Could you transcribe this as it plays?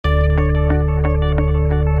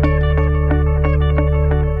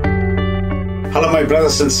Hello, my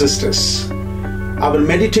brothers and sisters. Our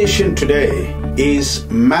meditation today is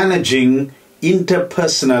managing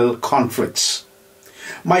interpersonal conflicts.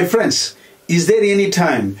 My friends, is there any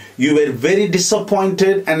time you were very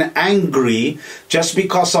disappointed and angry just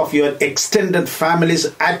because of your extended family's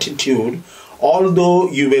attitude, although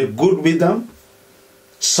you were good with them,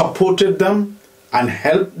 supported them, and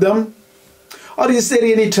helped them? Or is there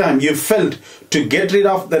any time you felt to get rid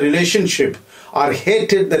of the relationship or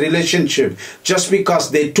hated the relationship just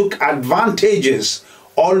because they took advantages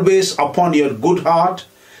always upon your good heart,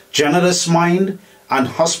 generous mind, and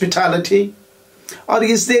hospitality? Or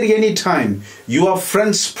is there any time your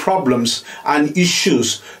friends' problems and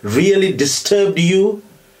issues really disturbed you,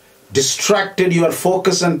 distracted your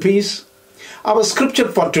focus and peace? Our scripture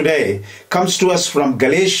for today comes to us from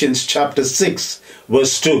Galatians chapter 6,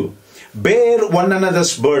 verse 2. Bear one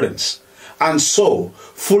another's burdens, and so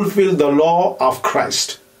fulfill the law of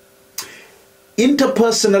Christ.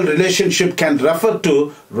 Interpersonal relationship can refer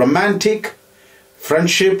to romantic,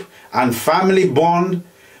 friendship, and family bond,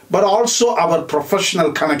 but also our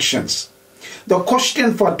professional connections. The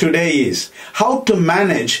question for today is how to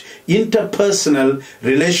manage interpersonal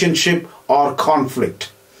relationship or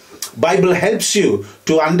conflict. Bible helps you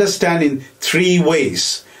to understand in three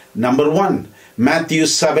ways. Number one, Matthew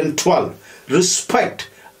 7:12. Respect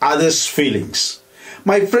others' feelings.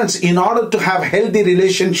 My friends, in order to have healthy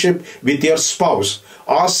relationship with your spouse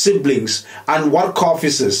or siblings and work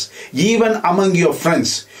offices, even among your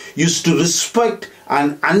friends, you is to respect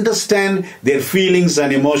and understand their feelings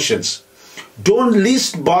and emotions. Don't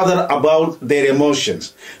least bother about their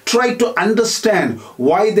emotions. Try to understand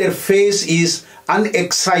why their face is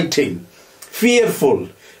unexciting, fearful,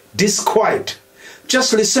 disquiet.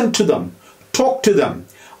 Just listen to them. Talk to them.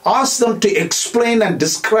 Ask them to explain and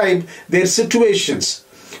describe their situations.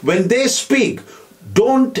 When they speak,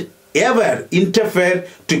 don't ever interfere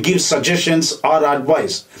to give suggestions or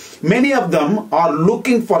advice. Many of them are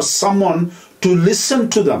looking for someone to listen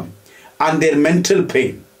to them and their mental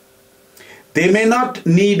pain. They may not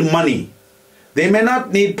need money. They may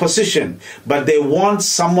not need position, but they want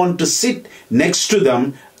someone to sit next to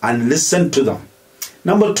them and listen to them.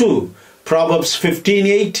 Number two, Proverbs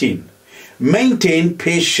 15:18. Maintain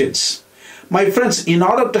patience. My friends, in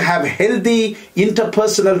order to have healthy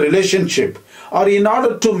interpersonal relationship or in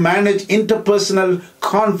order to manage interpersonal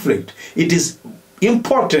conflict, it is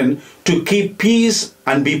important to keep peace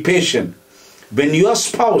and be patient. When your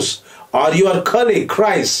spouse or your colleague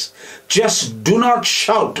cries, just do not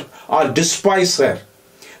shout or despise her.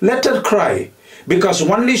 Let her cry, because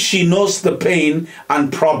only she knows the pain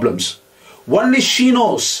and problems. Only she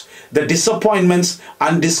knows the disappointments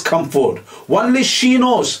and discomfort. Only she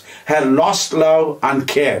knows her lost love and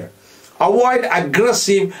care. Avoid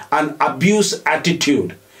aggressive and abuse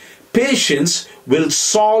attitude. Patience will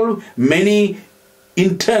solve many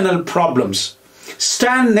internal problems.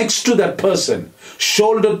 Stand next to that person,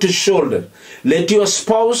 shoulder to shoulder. Let your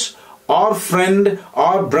spouse or friend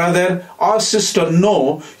or brother or sister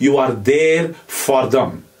know you are there for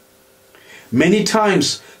them. Many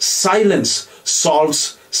times, silence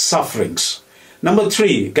solves sufferings. Number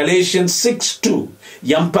three, Galatians 6:2.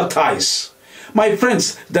 Empathize. My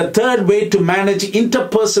friends, the third way to manage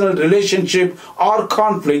interpersonal relationship or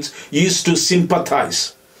conflicts is to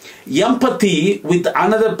sympathize. Empathy with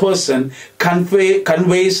another person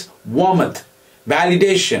conveys warmth,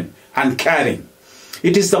 validation, and caring.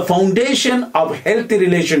 It is the foundation of healthy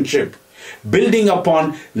relationship, building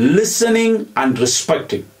upon listening and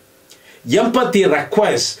respecting. Empathy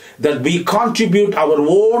requires that we contribute our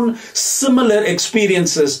own similar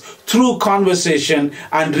experiences through conversation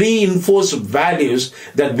and reinforce values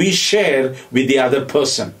that we share with the other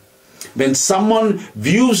person. When someone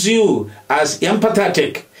views you as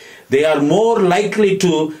empathetic, they are more likely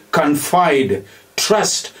to confide,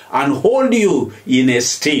 trust, and hold you in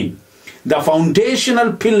esteem. The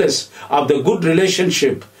foundational pillars of the good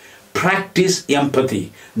relationship: practice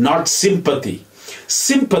empathy, not sympathy.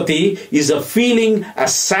 Sympathy is a feeling, a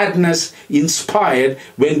sadness inspired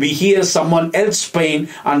when we hear someone else's pain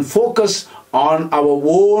and focus on our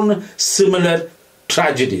own similar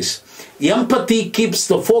tragedies. Empathy keeps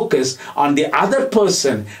the focus on the other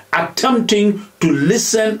person, attempting to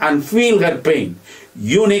listen and feel her pain,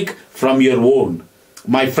 unique from your own.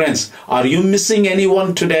 My friends, are you missing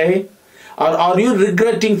anyone today? Or are you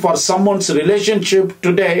regretting for someone's relationship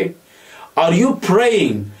today? Are you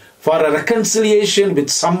praying for a reconciliation with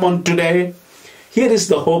someone today? Here is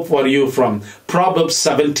the hope for you from Proverbs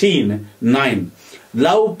 17:9.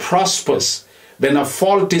 Love prospers when a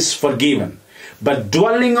fault is forgiven, but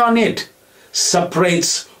dwelling on it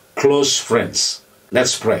separates close friends.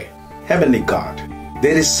 Let's pray. Heavenly God,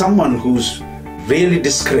 there is someone who's really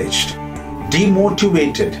discouraged,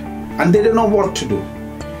 demotivated, and they don't know what to do.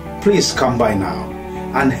 Please come by now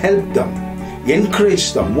and help them,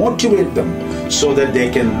 encourage them, motivate them so that they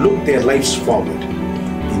can look their lives forward.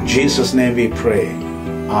 In Jesus' name we pray.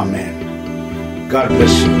 Amen. God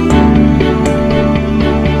bless you.